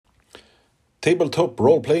Tabletop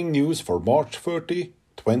role-playing news for March 30,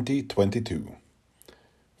 2022.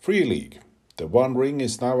 Free League. The One Ring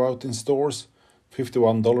is now out in stores.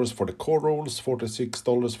 $51 for the core rules,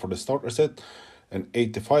 $46 for the starter set, and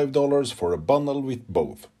 $85 for a bundle with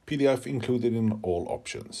both. PDF included in all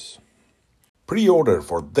options. Pre-order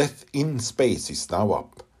for Death in Space is now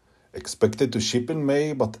up. Expected to ship in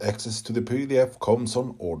May, but access to the PDF comes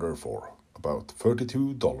on order for about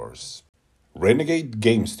 $32. Renegade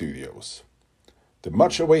Game Studios. The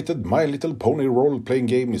much-awaited My Little Pony role-playing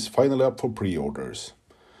game is finally up for pre-orders.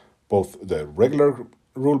 Both the regular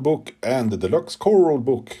rulebook and the deluxe core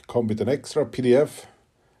rulebook come with an extra PDF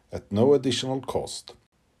at no additional cost.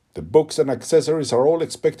 The books and accessories are all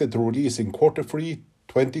expected to release in Q3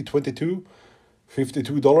 2022,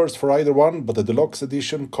 $52 for either one, but the deluxe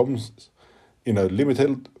edition comes in a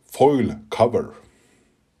limited foil cover.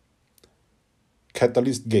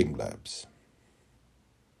 Catalyst Game Labs.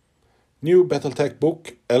 New Battletech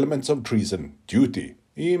book, Elements of Treason, Duty,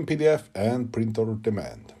 in PDF and printer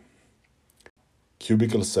demand.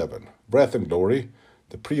 Cubicle 7, Wrath and Glory.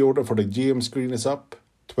 The pre-order for the GM screen is up.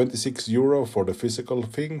 €26 for the physical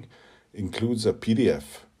thing, includes a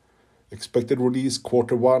PDF. Expected release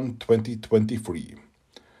Q1 2023.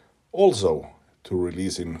 Also, to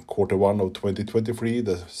release in Q1 of 2023,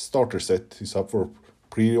 the starter set is up for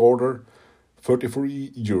pre-order,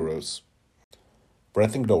 €33.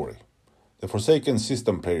 Wrath and Glory. The Forsaken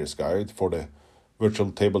System Player's Guide for the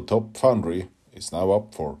Virtual Tabletop Foundry is now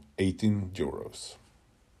up for €18.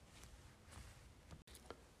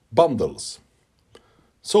 Bundles.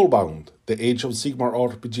 Soulbound, the Age of Sigmar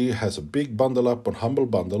RPG has a big bundle up on Humble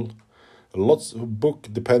Bundle. Lots of book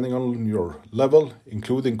depending on your level,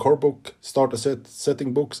 including core book, starter set,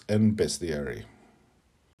 setting books and bestiary.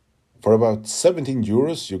 For about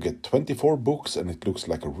 €17 you get 24 books, and it looks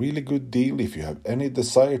like a really good deal if you have any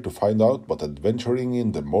desire to find out what adventuring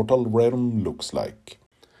in the mortal realm looks like.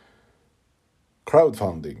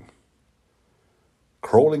 Crowdfunding.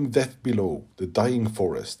 Crawling Death Below, The Dying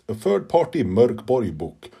Forest, a third-party Mörkborg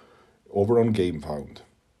book over on GameFound.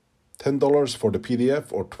 $10 for the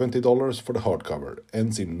PDF or $20 for the hardcover,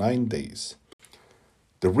 ends in 9 days.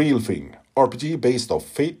 The Real Thing, RPG based off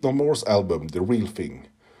Faith No More's album The Real Thing.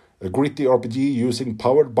 A gritty RPG using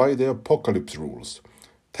Powered by the Apocalypse rules.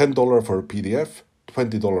 $10 for a PDF,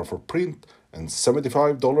 $20 for print, and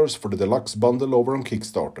 $75 for the deluxe bundle over on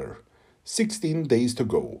Kickstarter. 16 days to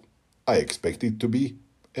go. I expect it to be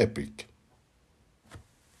epic.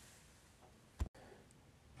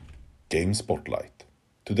 Game Spotlight.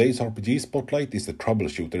 Today's RPG Spotlight is The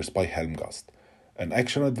Troubleshooters by Helmgast, an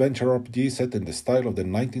action-adventure RPG set in the style of the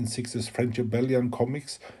 1960s French Rebellion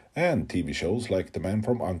comics and TV shows like The Man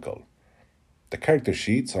from U.N.C.L.E. The character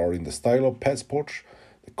sheets are in the style of Passport,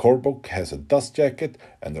 the core book has a dust jacket,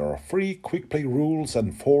 and there are 3 quick play rules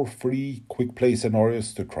and 4 free quick play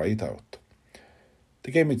scenarios to try it out.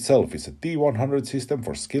 The game itself is a D100 system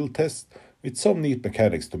for skill tests, with some neat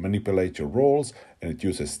mechanics to manipulate your rolls, and it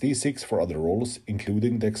uses D6 for other rolls,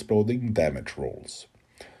 including the exploding damage rolls.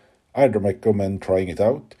 I'd recommend trying it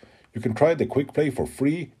out. You can try the quick play for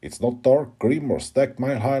free. It's not dark, grim, or stacked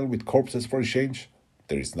mile high with corpses for a change.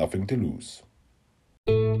 There is nothing to lose.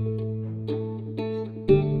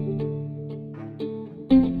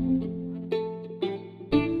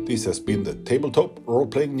 This has been the Tabletop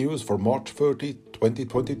role-playing news for March 30,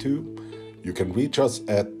 2022. You can reach us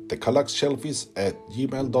at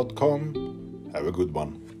thekalaxshelfies@gmail.com. Have a good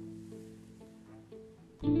one.